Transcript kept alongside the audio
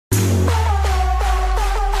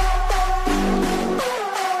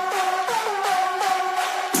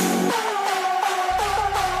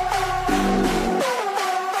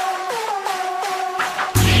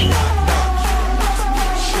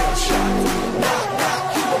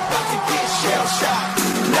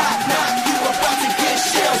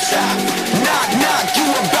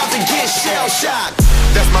shock.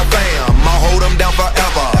 That's my fam, I'll hold them down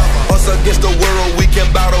forever. Us against the world, we can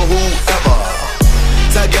battle whoever.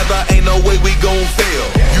 Together ain't no way we gon' fail.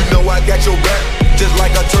 You know I got your back, just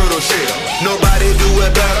like a turtle shell. Nobody do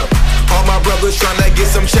it better. All my brothers tryna get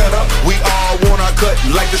some cheddar. We all want our cut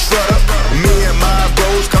like the shredder. Me and my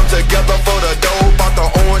bros come together for the dough. Bought the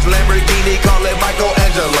orange Lamborghini, call it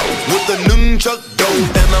Michelangelo. With the nunchuck dough,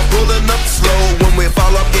 and I'm pulling up slow. When we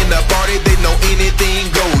fall up in the party, they know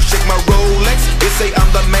anything goes. Shake my Rolex, they say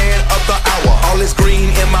I'm the man of the hour. All this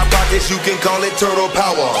green in my pockets, you can call it turtle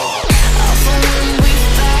power. When we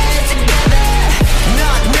fight together,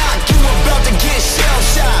 knock knock, you about to get shell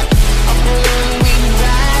shocked. When we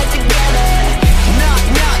ride together, knock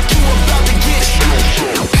knock, you about to get shell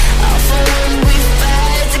shocked. When we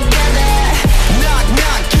fight together, knock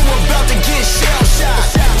knock, you about to get shell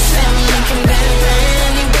shocked. Family can better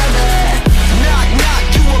any weather, knock knock,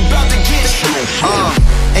 you about to get shell shocked.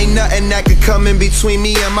 Ain't nothing that could come in between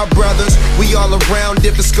me and my brothers. We all around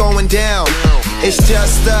if it's going down. It's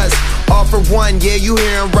just us, all for one, yeah, you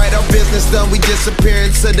hearin' right. Our business done, we disappear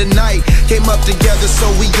into the night. Came up together, so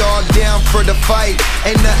we all down for the fight.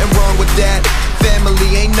 Ain't nothing wrong with that.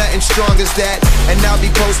 Family ain't nothing strong as that. And I'll be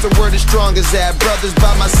posted where the strong as that. Brothers by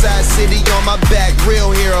my side, city on my back. Real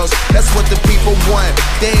heroes, that's what the people want.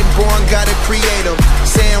 They ain't born, gotta create them.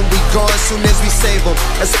 Saying we gone soon as we save them.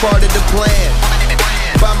 That's part of the plan.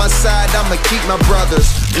 By my side, I'ma keep my brothers.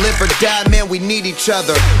 Live or die, man, we need each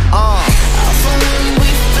other. When we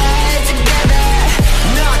fight together,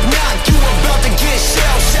 knock